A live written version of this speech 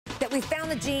right, we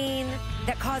found the gene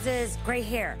that causes gray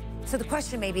hair. So the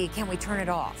question may be, can we turn it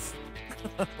off?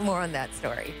 More on that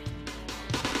story.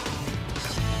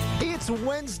 It's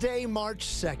Wednesday, March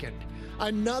 2nd.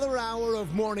 Another hour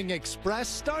of Morning Express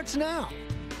starts now.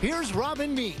 Here's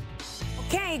Robin Meade.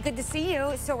 Okay, good to see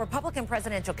you. So Republican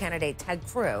presidential candidate Ted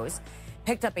Cruz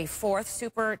picked up a fourth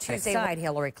Super Tuesday side.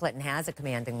 Hillary Clinton has a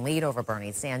commanding lead over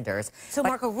Bernie Sanders. So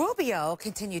Marco Rubio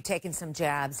continued taking some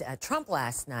jabs at Trump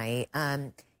last night.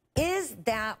 Is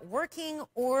that working,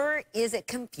 or is it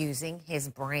confusing his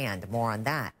brand? More on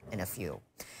that in a few.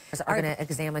 Are going to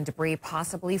examine debris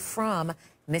possibly from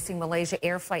missing Malaysia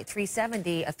Air Flight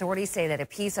 370. Authorities say that a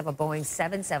piece of a Boeing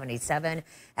 777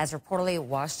 has reportedly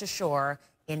washed ashore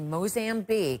in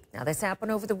Mozambique. Now, this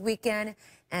happened over the weekend,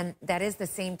 and that is the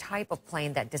same type of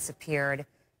plane that disappeared.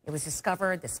 It was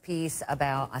discovered, this piece,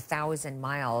 about 1,000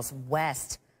 miles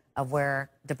west of where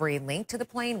debris linked to the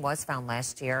plane was found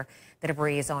last year. The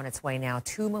debris is on its way now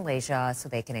to Malaysia so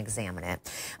they can examine it.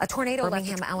 A tornado left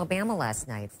Birmingham, Alabama last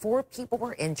night. 4 people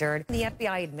were injured. The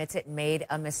FBI admits it made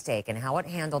a mistake in how it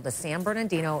handled the San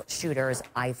Bernardino shooter's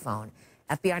iPhone.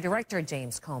 FBI Director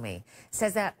James Comey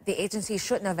says that the agency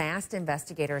shouldn't have asked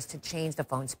investigators to change the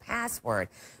phone's password.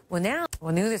 Well,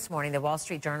 new this morning, the Wall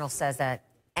Street Journal says that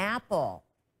Apple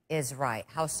is right.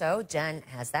 How so? Jen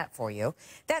has that for you.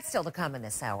 That's still to come in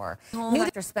this hour.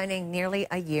 After spending nearly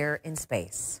a year in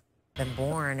space, been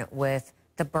born with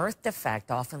the birth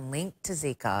defect often linked to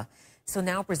Zika. So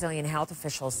now Brazilian health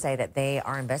officials say that they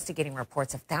are investigating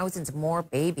reports of thousands more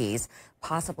babies,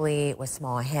 possibly with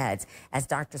small heads, as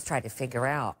doctors try to figure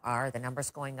out, are the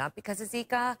numbers going up because of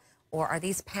Zika, or are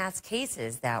these past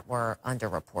cases that were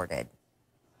underreported?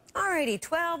 Alrighty,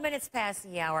 12 minutes past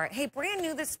the hour. Hey, brand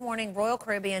new this morning, Royal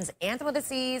Caribbean's Anthem of the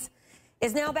Seas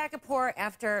is now back at port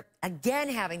after again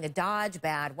having to dodge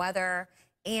bad weather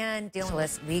and dealing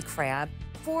with Lee Crabb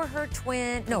for her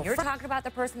twin. No, you're talking about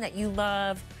the person that you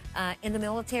love in the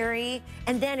military.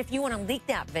 And then if you want to leak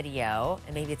that video,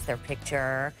 and maybe it's their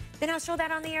picture, then I'll show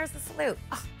that on the air as a salute.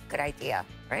 Oh, good idea,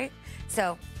 right?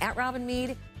 So at Robin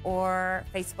Meade or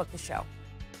Facebook the show.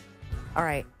 All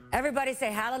right. Everybody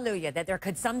say hallelujah that there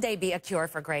could someday be a cure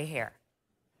for gray hair.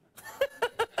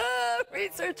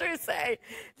 Researchers say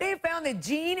they found the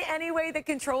gene anyway that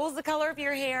controls the color of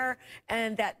your hair,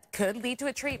 and that could lead to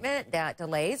a treatment that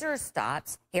delays or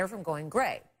stops hair from going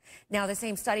gray. Now, the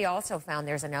same study also found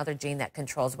there's another gene that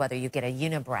controls whether you get a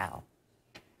unibrow.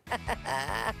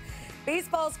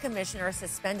 Baseball's commissioner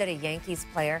suspended a Yankees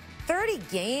player. 30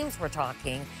 games, we're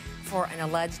talking, for an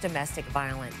alleged domestic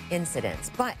violent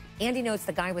incident. But Andy notes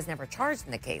the guy was never charged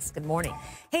in the case. Good morning.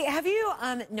 Hey, have you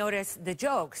noticed the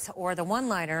jokes or the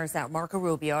one-liners that Marco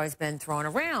Rubio has been throwing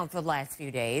around for the last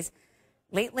few days?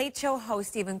 Late Late Show host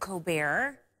Stephen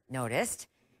Colbert noticed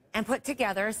and put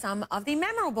together some of the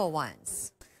memorable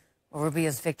ones. Well,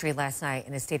 Rubio's victory last night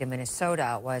in the state of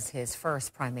Minnesota was his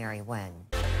first primary win.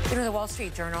 You know, the Wall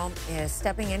Street Journal is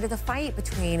stepping into the fight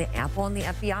between Apple and the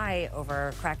FBI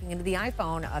over cracking into the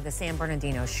iPhone of the San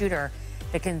Bernardino shooter.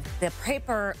 The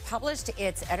paper published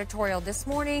its editorial this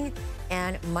morning,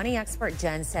 and money expert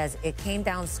Jen says it came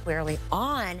down squarely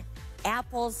on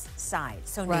Apple's side.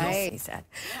 So right, he said.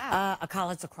 Yeah. A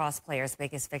college lacrosse player's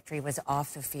biggest victory was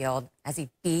off the field as he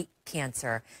beat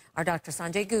cancer. Our Dr.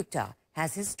 Sanjay Gupta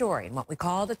has his story and what we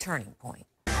call the turning point.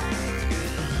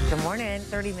 Good morning,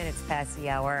 30 minutes past the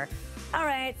hour. All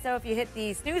right, so if you hit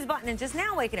the snooze button and just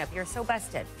now waking up, you're so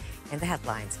busted. In the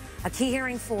headlines, a key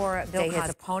hearing for Bill Cosby's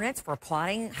opponents were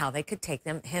plotting how they could take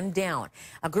him down.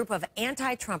 A group of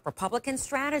anti-Trump Republican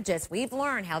strategists, we've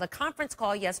learned how the conference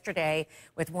call yesterday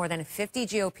with more than 50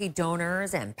 GOP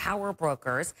donors and power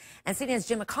brokers. And CNN's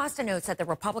Jim Acosta notes that the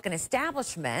Republican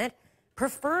establishment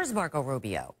prefers Marco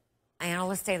Rubio.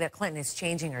 Analysts say that Clinton is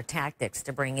changing her tactics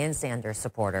to bring in Sanders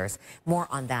supporters. More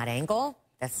on that angle.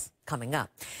 That's coming up.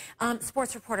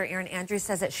 Sports reporter Erin Andrews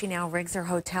says that she now rigs her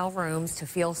hotel rooms to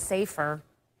feel safer.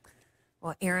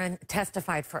 Well, Erin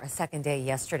testified for a second day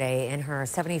yesterday in her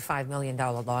 $75 million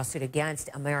lawsuit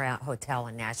against a Marriott hotel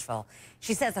in Nashville.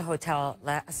 She says the hotel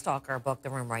let a stalker book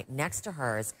the room right next to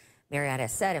hers. Marriott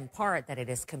has said in part that it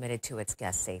is committed to its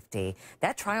guest safety.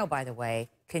 That trial, by the way,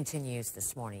 continues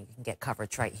this morning. You can get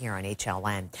coverage right here on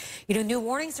HLN. You know, new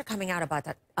warnings are coming out about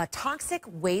a toxic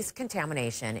waste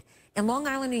contamination in Long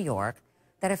Island, New York,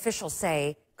 that officials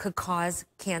say could cause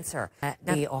cancer. At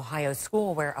the Ohio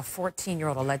school where a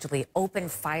 14-year-old allegedly opened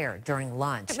fire during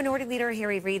lunch. Minority Leader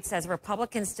Harry Reid says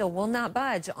Republicans still will not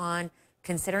budge on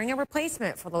considering a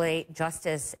replacement for the late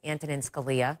Justice Antonin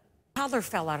Scalia. A toddler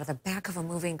fell out of the back of a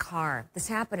moving car. This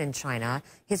happened in China.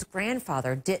 His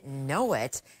grandfather didn't know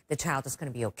it. The child is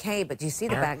going to be okay, but do you see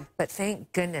the back? But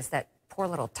thank goodness that poor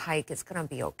little tyke is going to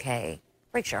be okay.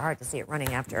 Breaks your heart to see it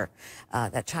running after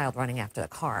that child running after the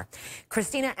car.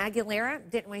 Christina Aguilera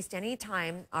didn't waste any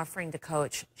time offering to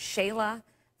coach Shayla,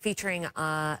 featuring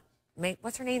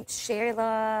what's her name?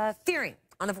 Shayla Fearing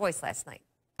on The Voice last night.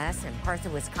 In parts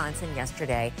of Wisconsin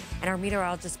yesterday, and our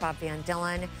meteorologist Bob Van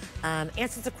Dillen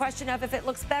answers the question of if it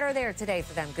looks better there today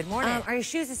for them. Good morning. Are your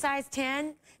shoes a size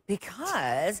 10?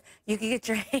 Because you can get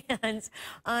your hands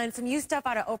on some used stuff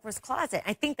out of Oprah's closet.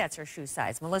 I think that's her shoe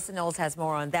size. Melissa Knowles has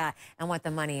more on that and what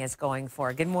the money is going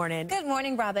for. Good morning. Good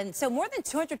morning, Robin. So more than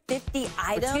 250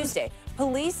 items. Tuesday.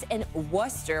 Police in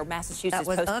Worcester, Massachusetts. That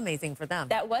was amazing for them.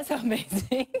 That was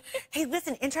amazing. Hey,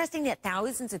 listen, interesting that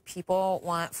thousands of people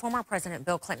want former President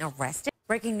Bill Clinton arrested.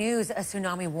 Breaking news, a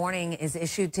tsunami warning is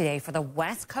issued today for the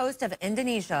west coast of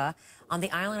Indonesia on the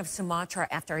island of Sumatra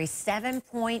after a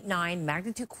 7.9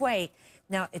 magnitude quake.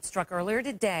 Now, it struck earlier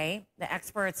today. The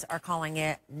experts are calling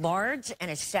it large and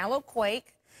a shallow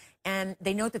quake, and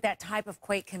they note that that type of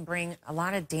quake can bring a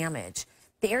lot of damage.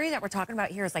 The area that we're talking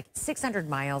about here is like 600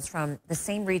 miles from the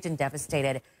same region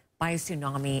devastated by a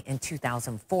tsunami in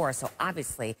 2004. So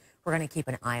obviously, we're going to keep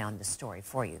an eye on the story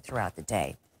for you throughout the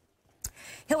day.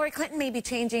 Hillary Clinton may be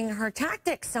changing her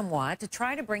tactics somewhat to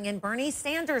try to bring in Bernie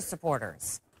Sanders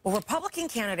supporters. Well, Republican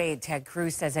candidate Ted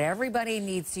Cruz says that everybody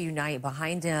needs to unite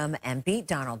behind him and beat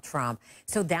Donald Trump.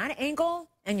 So that angle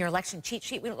and your election cheat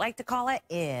sheet, we like to call it,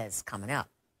 is coming up.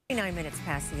 9 minutes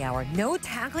past the hour. No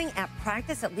tackling at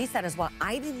practice. At least that is what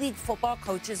Ivy League football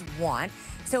coaches want.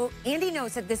 So Andy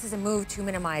knows that this is a move to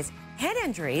minimize head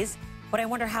injuries, but I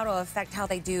wonder how to affect how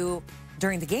they do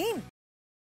during the game.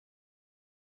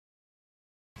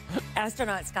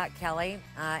 Astronaut Scott Kelly,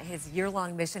 his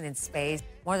year-long mission in space,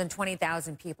 more than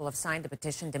 20,000 people have signed a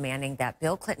petition demanding that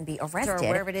Bill Clinton be arrested or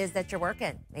wherever it is that you're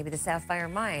working, maybe the Sapphire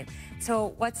Mine.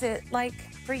 So what's it like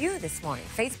for you this morning?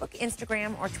 Facebook,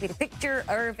 Instagram, or tweet a picture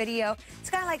or a video. It's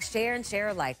kind of like share and share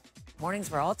alike.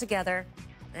 Mornings we're all together,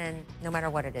 and no matter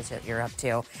what it is that you're up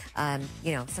to,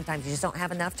 you know, sometimes you just don't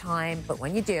have enough time, but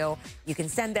when you do, you can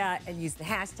send that and use the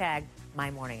hashtag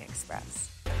MyMorningExpress.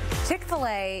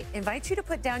 Chick-fil-A invites you to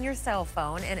put down your cell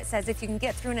phone, and it says if you can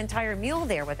get through an entire meal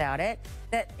there without it,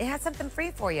 that it has something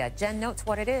free for you. Jen notes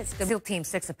what it is. SEAL Team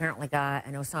 6 apparently got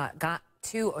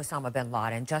to Osama bin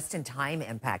Laden just in time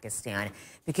in Pakistan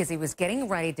because he was getting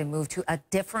ready to move to a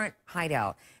different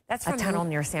hideout. That's from a tunnel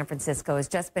near San Francisco has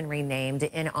just been renamed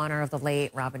in honor of the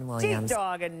late Robin Williams.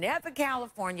 Sheepdog in Napa,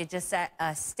 California just set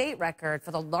a state record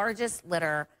for the largest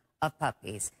litter of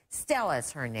puppies.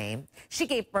 Stella's her name. She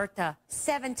gave birth to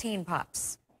 17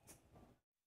 pups.